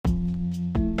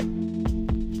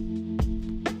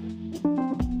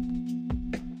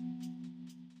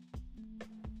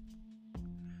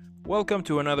Welcome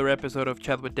to another episode of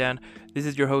Chat with Dan. This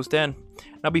is your host Dan.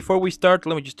 Now, before we start,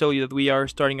 let me just tell you that we are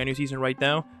starting a new season right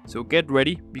now, so get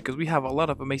ready because we have a lot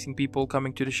of amazing people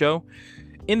coming to the show.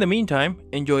 In the meantime,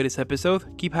 enjoy this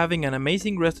episode, keep having an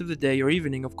amazing rest of the day or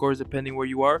evening, of course, depending where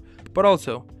you are, but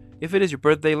also, if it is your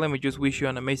birthday, let me just wish you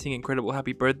an amazing, incredible,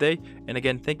 happy birthday. And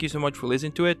again, thank you so much for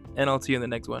listening to it, and I'll see you in the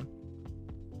next one.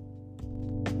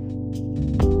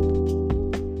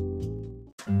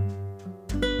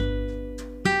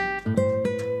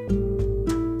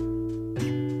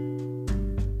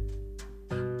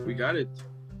 We got it.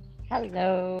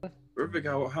 Hello. Perfect.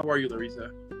 How are you,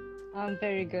 Larissa? I'm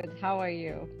very good. How are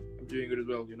you? I'm doing good as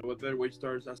well. You know what? Better way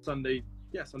starts a Sunday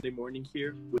morning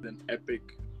here with an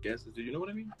epic guest. Do you know what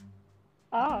I mean?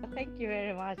 Oh, thank you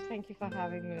very much. Thank you for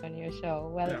having me on your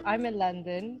show. Well, Yeah. I'm in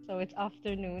London, so it's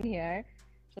afternoon here.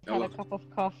 Just I had a love it. cup of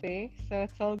coffee, so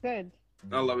it's all good.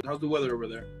 I love it. How's the weather over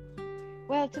there?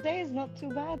 Well, today is not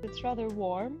too bad. It's rather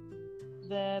warm.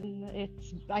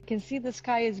 I can see the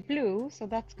sky is blue, so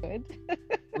that's good.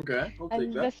 Okay, I'll take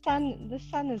And that. the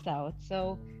sun is out,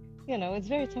 so it's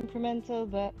very temperamental,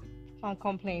 but can't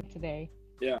complain today.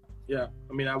 Yeah.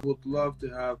 I mean, I would love to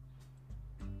have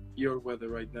your weather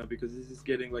right now because this is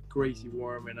getting like crazy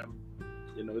warm, and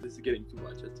this is getting too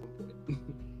much at some point.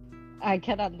 I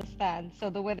can understand. So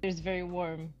the weather is very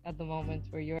warm at the moment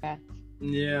where you're at.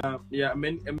 Yeah. I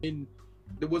mean,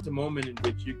 there was a moment in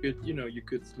which you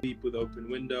could sleep with open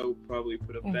window, probably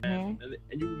put a fan,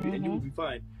 and you would be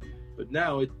fine. But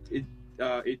now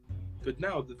but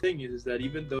now the thing is that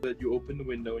even though that you open the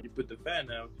window and you put the fan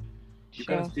out, you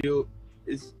Sure. kind of still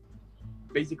is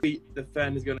basically the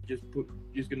fan is gonna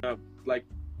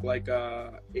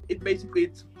basically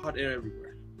it's hot air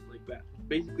everywhere like that.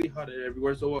 Basically hot air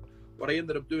everywhere. So what I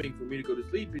ended up doing for me to go to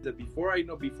sleep is that before I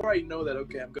know that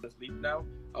okay, I'm gonna sleep now,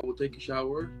 I will take a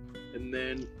shower and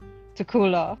then To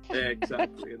cool off.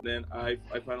 exactly, and then I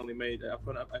finally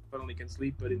can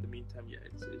sleep. But in the meantime,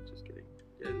 it's just getting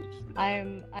it's just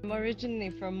I'm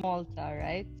originally from Malta,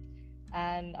 right?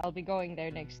 And I'll be going there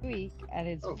next week, and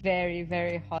it's Oh. very,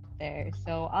 very hot there.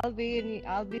 So I'll be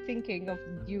thinking of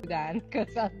you, Dan,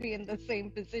 because I'll be in the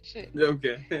same position.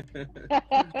 okay.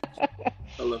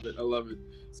 I love it.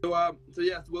 So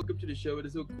welcome to the show. It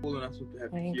is so cool and awesome to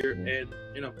have Thank you here.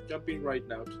 you. And jumping right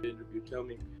now to the interview, tell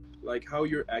me like how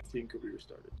your acting career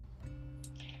started.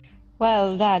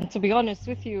 Well, Dan, to be honest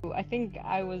with you, I think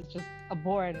I was just a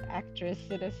born actress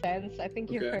in a sense. I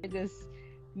think you've Okay. heard this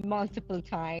multiple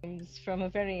times from a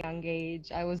very young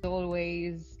age. I was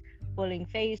always pulling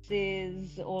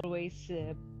faces, always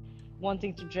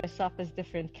wanting to dress up as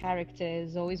different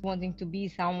characters, always wanting to be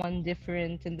someone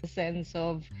different in the sense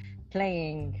of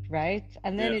playing, right?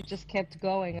 And then Yeah. it just kept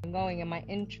going and going, and my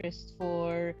interest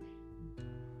for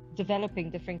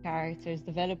developing different characters,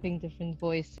 developing different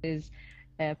voices,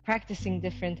 practicing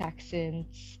different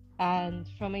accents. And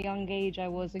from a young age, I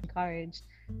was encouraged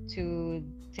to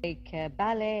take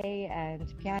ballet and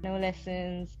piano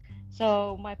lessons.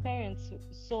 So my parents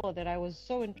saw that I was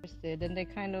so interested, and they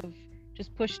kind of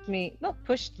just not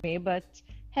pushed me, but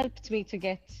helped me to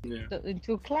get Yeah.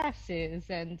 into classes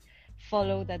and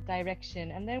follow that direction.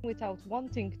 And then without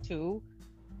wanting to,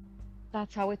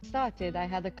 that's how it started. I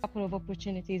had a couple of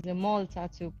opportunities in Malta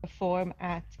to perform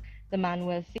at the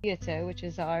Manuel Theatre, which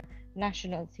is our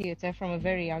national theatre, from a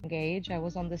very young age. I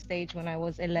was on the stage when I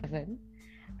was 11.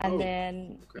 And Oh,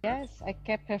 then, okay. yes, I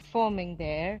kept performing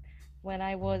there. When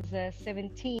I was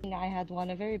 17, I had won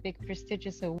a very big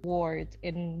prestigious award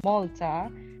in Malta.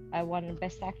 I won a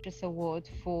Best Actress award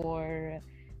for...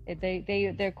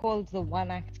 They're called the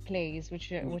one act plays,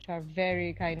 which are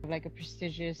very kind of like a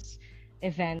prestigious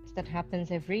event that happens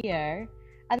every year.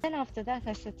 And then after that,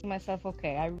 I said to myself,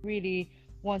 okay, I really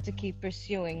want to keep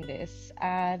pursuing this.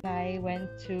 And I went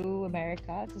to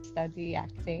America to study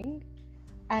acting.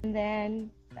 And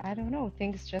then, I don't know,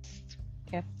 things just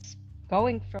kept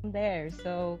going from there.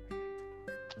 So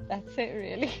that's it,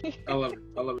 really. I love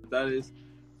it. That is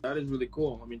really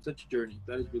cool. I mean, such a journey.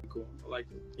 That is really cool. I like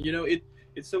it.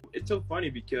 It's so funny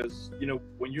because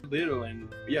when you're little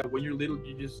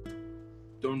you just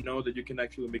don't know that you can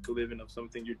actually make a living of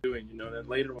something you're doing, and then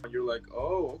later on you're like,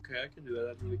 oh, okay, I can do that.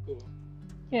 That's really cool.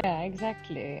 Yeah,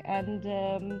 exactly. And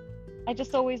I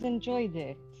just always enjoyed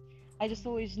it. I just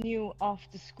always knew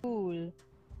after school,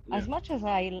 as much as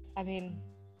I mean,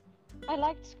 I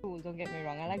liked school, don't get me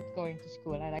wrong. I liked going to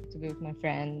school. I liked to be with my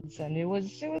friends, and it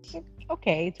was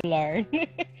okay to learn.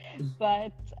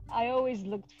 But I always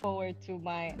looked forward to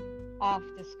my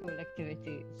after school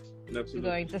activities. Absolutely. To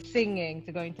going to singing,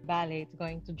 to going to ballet, to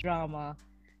going to drama.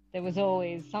 There was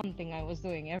always something I was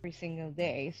doing every single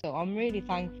day. So I'm really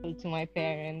thankful to my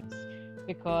parents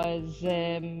because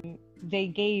they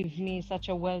gave me such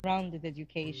a well-rounded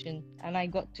education, and I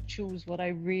got to choose what I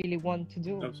really want to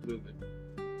do. Absolutely.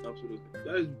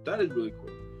 That is really cool.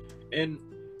 And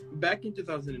back in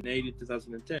 2008 and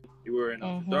 2010, you were in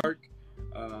After Dark,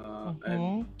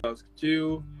 and Dusk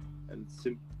 2,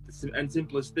 and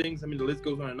Simplest Things. I mean, the list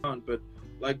goes on and on. But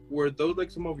like, were those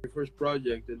like some of your first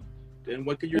projects, and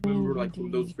what can you remember like from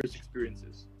those first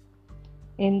experiences?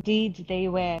 Indeed, they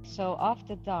were. So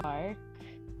After Dark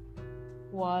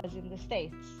was in the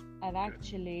States, and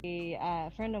actually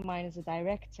a friend of mine is a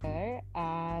director,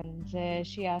 and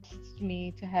she asked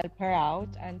me to help her out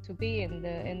and to be in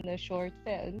the short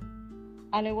film.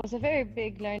 And it was a very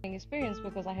big learning experience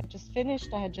because I had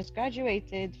just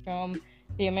graduated from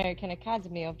the American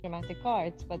Academy of Dramatic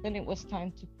Arts, but then it was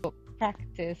time to put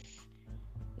practice,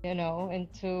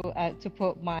 to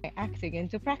put my acting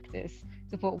into practice,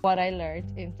 to put what I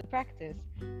learned into practice.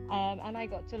 And I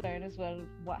got to learn as well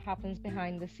what happens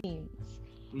behind the scenes.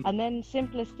 And then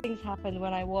Simplest Things happened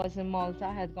when I was in Malta.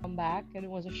 I had gone back, and it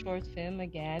was a short film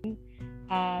again.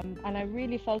 And I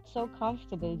really felt so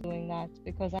comfortable doing that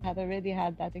because I had already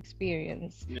had that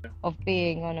experience of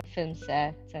being on a film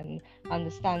set and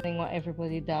understanding what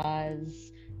everybody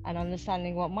does and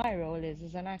understanding what my role is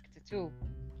as an actor too.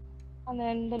 And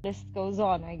then the list goes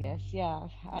on, I guess. Yeah,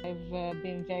 I've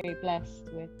been very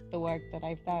blessed with the work that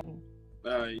I've done.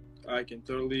 I can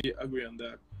totally agree on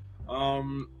that.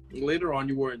 Later on,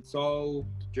 you were in Saul,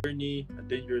 The Journey, A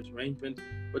Dangerous Arrangement.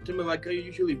 But tell me, like, how you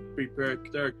usually prepare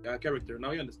a character?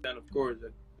 Now, you understand, of course,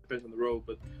 that depends on the role,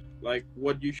 but like,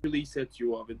 what usually sets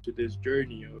you off into this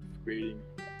journey of creating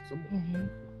someone?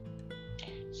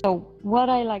 So what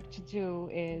I like to do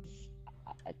is,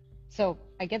 so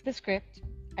I get the script,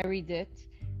 I read it,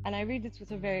 and I read it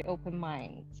with a very open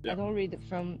mind. I don't read it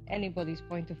from anybody's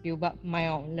point of view but my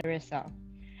own, Larissa.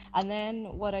 And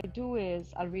then what I do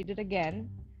is I'll read it again,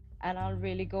 and I'll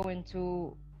really go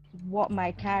into what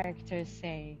my characters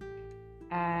say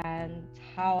and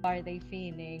how are they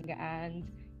feeling, and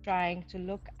trying to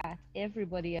look at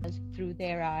everybody else through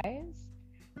their eyes.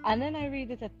 And then I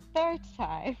read it a third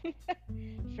time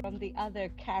from the other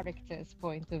character's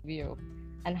point of view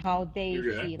and how they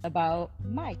feel about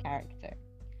my character.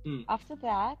 After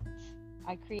that,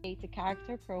 I create a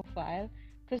character profile,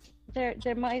 because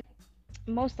there might,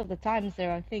 most of the times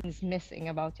there are things missing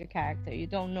about your character. You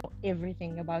don't know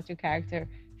everything about your character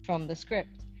from the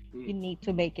script. You need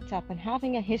to make it up, and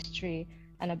having a history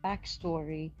and a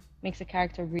backstory makes a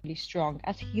character really strong.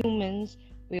 As humans,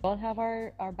 we all have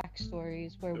our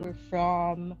backstories, where we're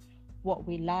from, what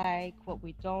we like, what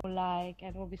we don't like,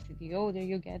 and obviously the older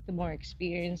you get, the more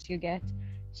experience you get.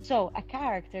 So a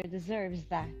character deserves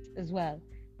that as well.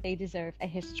 They deserve a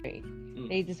history.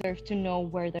 They deserve to know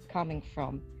where they're coming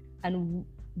from, and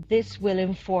this will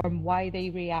inform why they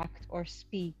react or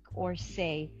speak or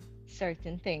say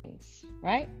certain things,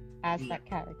 right? As that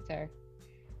character.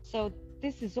 So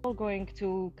this is all going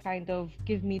to kind of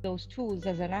give me those tools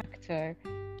as an actor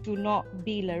to not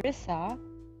be Larissa,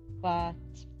 but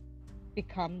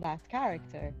become that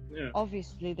character.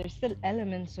 Obviously there's still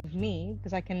elements of me,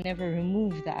 because I can never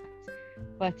remove that,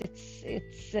 but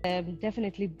it's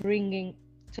definitely bringing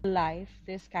to life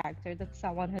this character that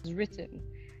someone has written.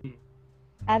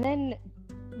 And then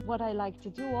what I like to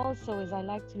do also is I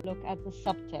like to look at the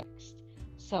subtext.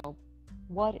 So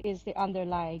what is the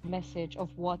underlying message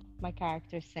of what my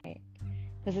character is saying?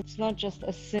 Because it's not just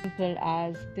as simple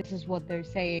as this is what they're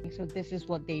saying, so this is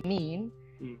what they mean.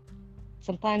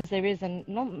 Sometimes there is,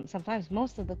 sometimes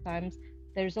most of the times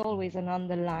there's always an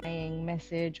underlying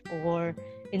message or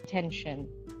intention.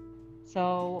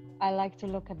 So I like to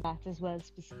look at that as well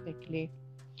specifically.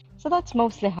 So that's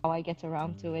mostly how I get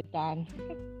around to it, Dan.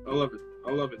 I love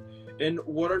it. And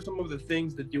what are some of the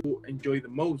things that you enjoy the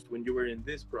most when you were in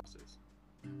this process?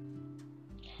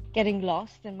 Getting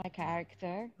lost in my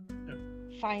character,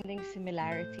 finding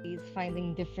similarities,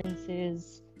 finding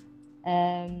differences,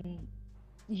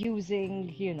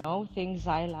 using, things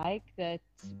I like that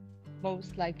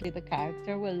most likely the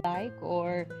character will like,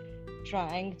 or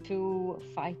trying to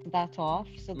fight that off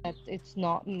so that it's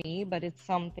not me, but it's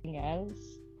something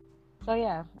else. So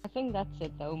yeah, I think that's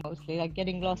it though, mostly, like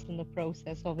getting lost in the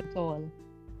process of it all.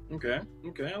 Okay,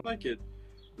 I like it.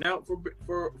 Now,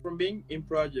 from being in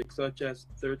projects such as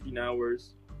 13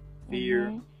 Hours,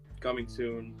 Fear, Coming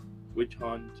Soon, Witch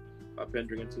Hunt,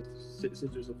 Pendragon,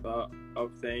 Sisters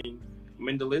of Thane, I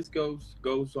mean, the list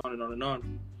goes on and on and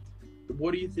on.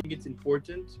 What do you think it's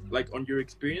important? Like, on your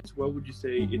experience, what would you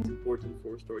say it's important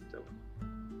for storytelling?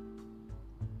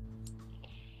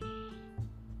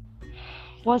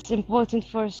 What's important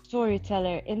for a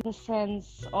storyteller in the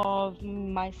sense of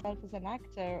myself as an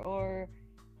actor or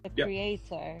the Yeah.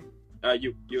 creator?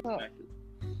 You as So, an actor.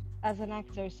 as an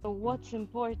actor, so what's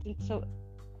important? So,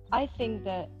 I think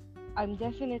that I'm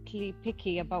definitely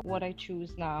picky about what I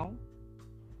choose now,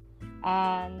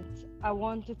 and I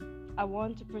want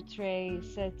to portray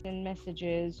certain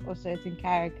messages or certain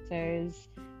characters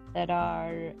that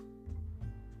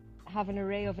have an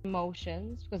array of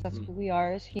emotions, because that's who we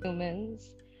are as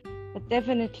humans. But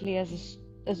definitely as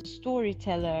a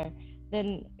storyteller,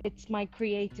 then it's my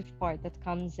creative part that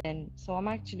comes in. So I'm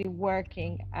actually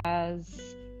working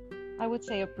as, I would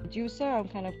say, a producer. I'm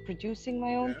kind of producing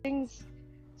my own Yeah. things.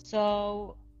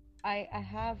 So I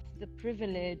have the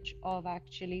privilege of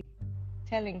actually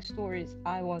telling stories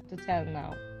I want to tell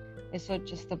now. It's not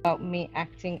just about me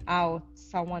acting out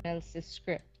someone else's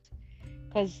script.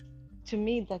 Because to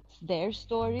me, that's their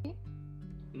story,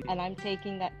 and I'm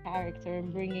taking that character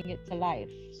and bringing it to life.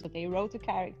 So they wrote a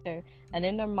character, and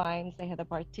in their minds, they had a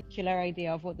particular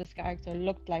idea of what this character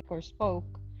looked like or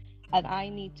spoke. And I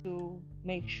need to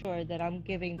make sure that I'm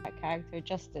giving that character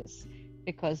justice,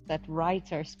 because that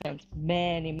writer spent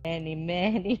many, many,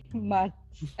 many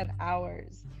months and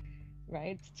hours,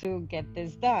 right, to get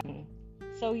this done.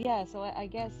 So yeah, so I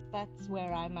guess that's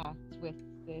where I'm at with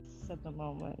this at the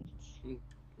moment.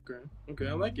 Okay,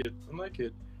 I like it. I like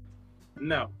it.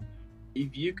 Now,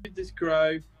 if you could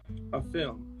describe a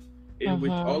film in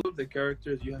which all of the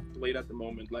characters you have played at the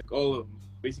moment, like all of them,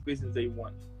 basically since day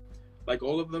one, like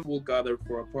all of them will gather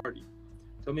for a party.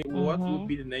 Tell me what would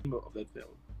be the name of that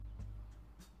film?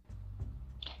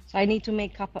 So I need to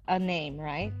make up a name,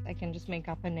 right? I can just make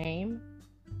up a name.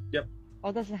 Yep.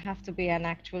 Or does it have to be an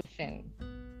actual film?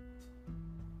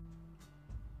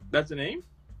 That's a name?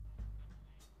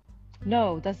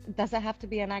 No, does it have to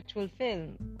be an actual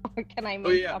film? Or can I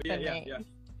make up a name?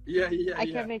 I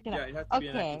can make it up. It has to be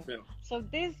an actual film. So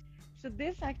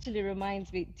this actually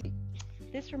reminds me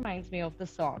of the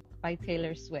song by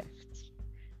Taylor Swift.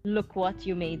 Look What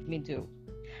You Made Me Do.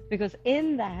 Because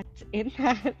in that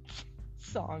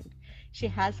song, she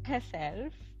has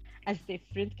herself as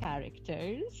different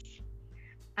characters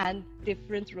and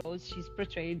different roles she's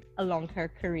portrayed along her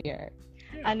career.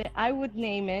 Yeah. And I would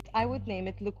name it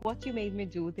Look What You Made Me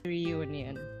Do, the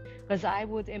reunion. Because I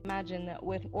would imagine that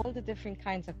with all the different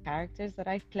kinds of characters that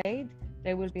I've played,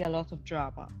 there will be a lot of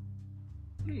drama.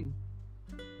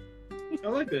 I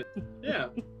like it. Yeah.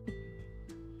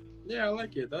 Yeah, I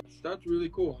like it. That's really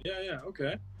cool. Yeah,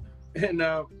 okay. And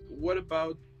what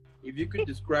about if you could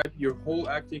describe your whole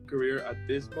acting career at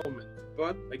this moment,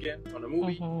 but again, on a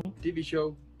movie, TV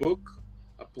show, book,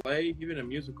 a play, even a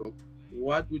musical,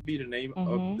 what would be the name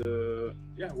of the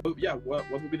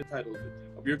what would be the title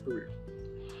of your career?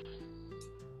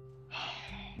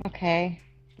 Okay,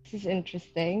 this is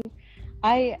interesting.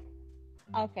 I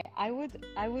would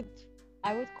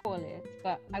call it,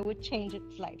 but I would change it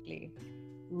slightly.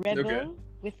 Rebel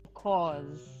with a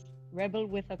cause. Rebel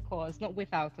with a cause, not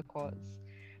without a cause,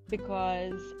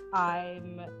 because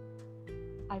I'm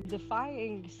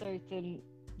defying certain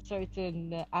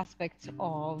aspects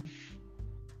of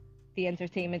the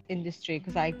entertainment industry,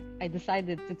 because I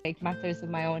decided to take matters in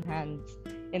my own hands,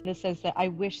 in the sense that I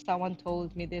wish someone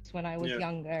told me this when I was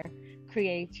younger.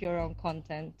 Create your own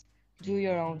content, do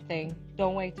your own thing,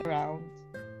 don't wait around.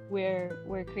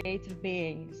 We're creative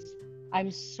beings. I'm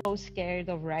so scared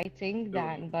of writing,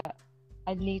 Dan, but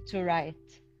I need to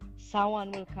write.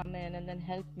 Someone will come in and then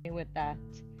help me with that.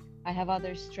 I have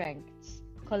other strengths.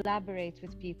 Collaborate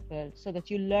with people so that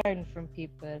you learn from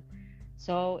people.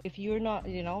 So if you're not,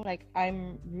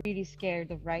 I'm really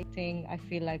scared of writing, I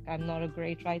feel like I'm not a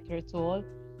great writer at all,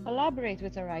 collaborate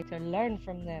with a writer, learn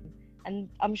from them. And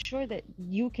I'm sure that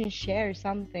you can share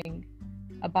something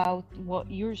about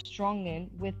what you're strong in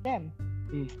with them.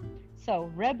 So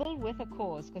rebel with a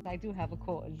cause, because I do have a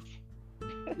cause.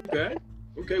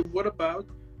 Okay. What about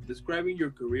describing your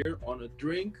career on a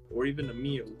drink or even a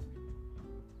meal?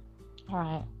 All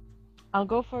right. I'll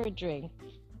go for a drink.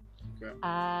 Okay.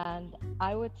 And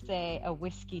I would say a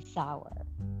whiskey sour.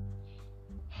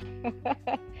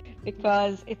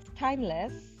 Because it's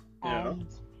timeless. And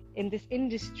in this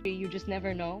industry, you just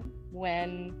never know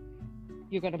when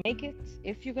you're going to make it,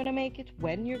 if you're going to make it,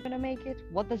 when you're going to make it,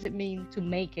 what does it mean to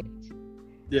make it?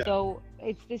 Yeah. So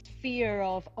it's this fear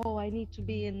of, I need to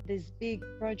be in this big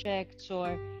project,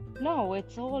 or no,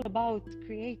 it's all about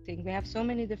creating. We have so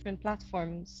many different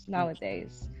platforms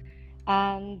nowadays,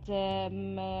 and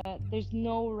there's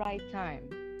no right time.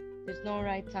 There's no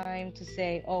right time to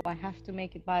say, I have to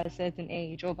make it by a certain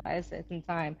age or by a certain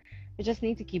time. You just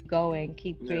need to keep going,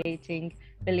 keep creating,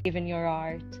 believe in your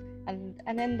art,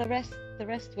 and then the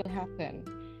rest will happen.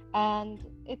 And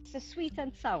it's a sweet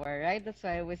and sour, right? That's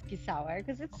why whiskey sour,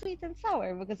 because it's sweet and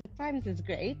sour, because at times it's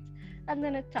great and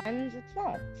then at times it's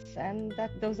not. And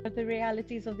those are the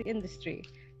realities of the industry.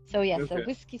 So yes, a Okay.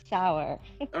 whiskey sour.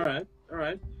 All right, all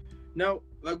right. Now,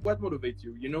 like, what motivates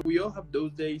you? You know, we all have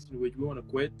those days in which we want to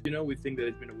quit. You know, we think that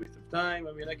it's been a waste of time.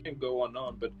 I mean, I can go on and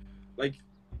on, but like,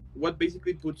 what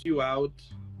basically puts you out?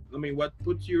 I mean, what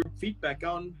puts your feet back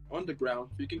on the ground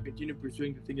so you can continue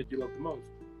pursuing the thing that you love the most?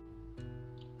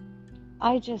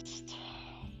 I just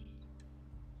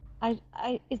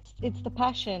it's the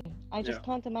passion. I just Yeah.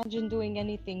 can't imagine doing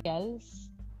anything else.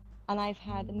 And I've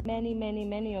had many, many,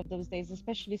 many of those days,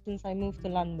 especially since I moved to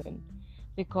London,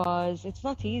 because it's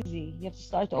not easy. You have to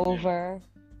start over.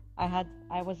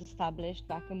 I was established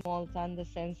back in Malta in the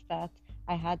sense that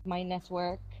I had my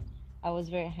network. I was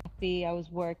very happy. I was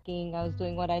working. I was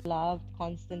doing what I loved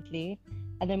constantly.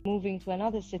 And then moving to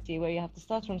another city where you have to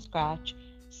start from scratch,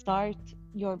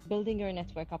 you're building your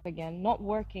network up again, not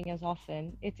working as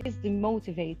often. It is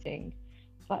demotivating,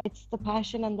 but it's the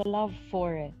passion and the love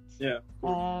for it. Yeah.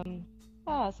 Of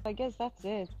course. So I guess that's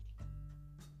it.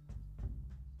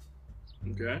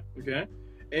 Okay. Okay.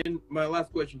 And my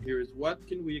last question here is, what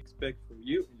can we expect from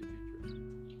you in the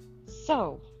future?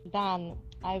 So, Dan,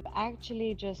 I've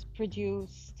actually just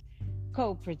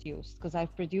co-produced, because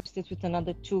I've produced it with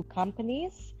another two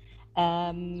companies,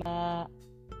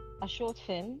 a short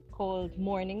film called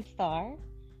Morning Star.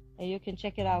 You can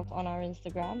check it out on our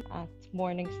Instagram at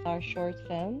Morning Star Short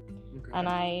Film. Okay. And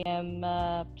I am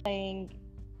playing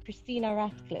Christina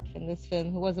Ratcliffe in this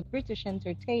film, who was a British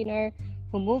entertainer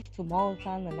who moved to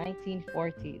Malta in the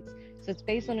 1940s. So it's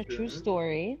based on a true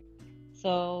story.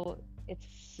 So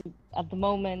it's at the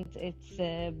moment it's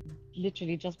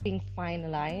literally just being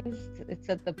finalized. It's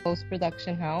at the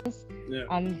post-production house. Yeah.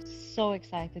 I'm so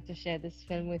excited to share this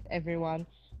film with everyone.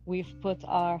 We've put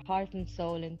our heart and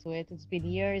soul into it. It's been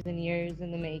years and years in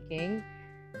the making,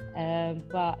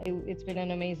 but it's been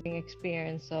an amazing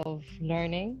experience of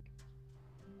learning,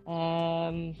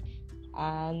 and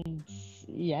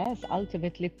yes,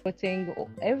 ultimately putting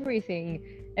everything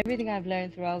I've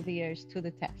learned throughout the years to the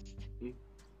test.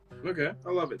 Okay, I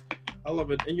love it.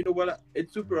 And you know what?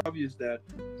 It's super obvious that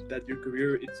your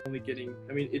career, it's only getting.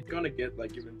 I mean, it's gonna get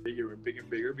like even bigger and bigger and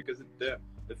bigger, because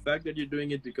the fact that you're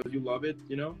doing it because you love it.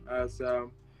 You know,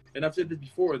 and I've said this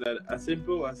before, that as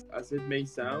simple as it may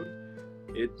sound,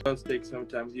 it does take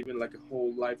sometimes even like a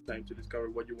whole lifetime to discover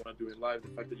what you want to do in life. The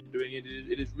fact that you're doing it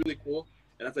is really cool.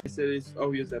 And as I said, it's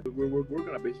obvious that we're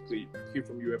gonna basically hear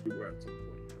from you everywhere at some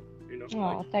point. You know.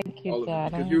 Oh, thank you, all of it,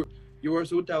 Dad. because you are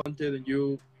so talented, and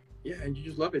you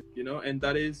just love it, you know. And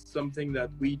that is something that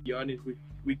we, the audience,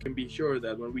 we can be sure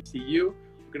that when we see you,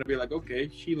 we're gonna be like, okay,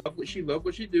 she loves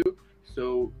what she do,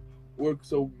 so we're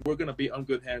gonna be on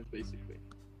good hands, basically.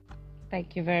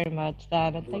 Thank you very much,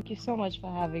 Dan, and thank you so much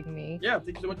for having me. Yeah,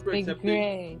 thank you so much for It's been accepting.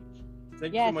 great.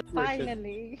 Thank you Yes, so much for accepting.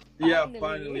 finally. Yeah,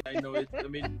 finally. I know it. I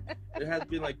mean, there has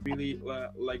been like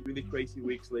really crazy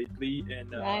weeks lately,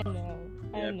 and I know.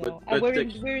 but And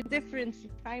we're in different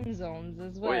time zones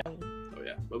as Oh, well. yeah. Oh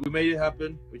yeah, but we made it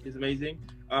happen, which is amazing.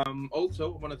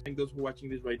 Also, I want to thank those who are watching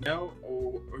this right now,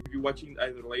 or if you're watching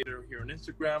either later here on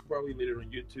Instagram, probably later on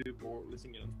YouTube, or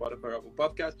listening on Spotify or Apple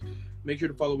Podcast. Make sure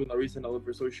to follow Larissa on all of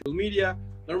her social media.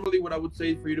 Normally, what I would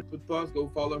say is for you to put pause, go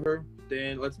follow her.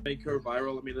 Then let's make her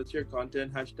viral. I mean, let's share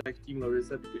content. Hashtag Team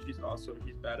Larissa, because she's awesome.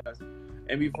 She's badass.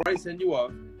 And before I send you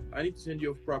off, I need to send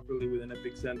you off properly with an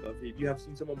epic send-off. If you have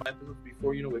seen some of my episodes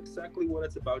before, you know exactly what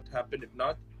is about to happen. If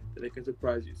not, then I can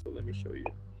surprise you. So let me show you.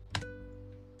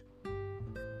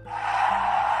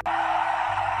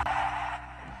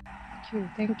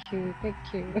 Thank you.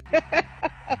 I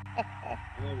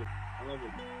love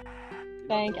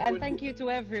it. Thank you to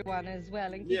everyone as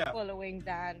well, and keep following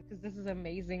Dan, because this is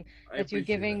amazing that you're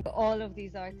giving all of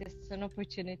these artists an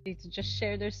opportunity to just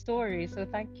share their story. So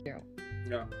thank you.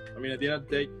 Yeah, I mean, at the end of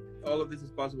the day, all of this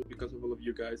is possible because of all of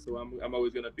you guys. So I'm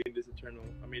always gonna be in this eternal.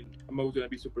 I mean, I'm always gonna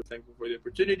be super thankful for the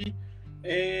opportunity.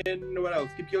 And what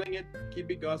else? Keep killing it. Keep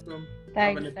being awesome.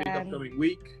 Thanks, Have an epic Dan. upcoming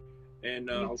week, and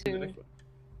You I'll see you in the too. next one.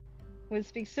 We'll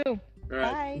speak soon. All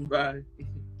right. Bye.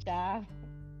 Ciao.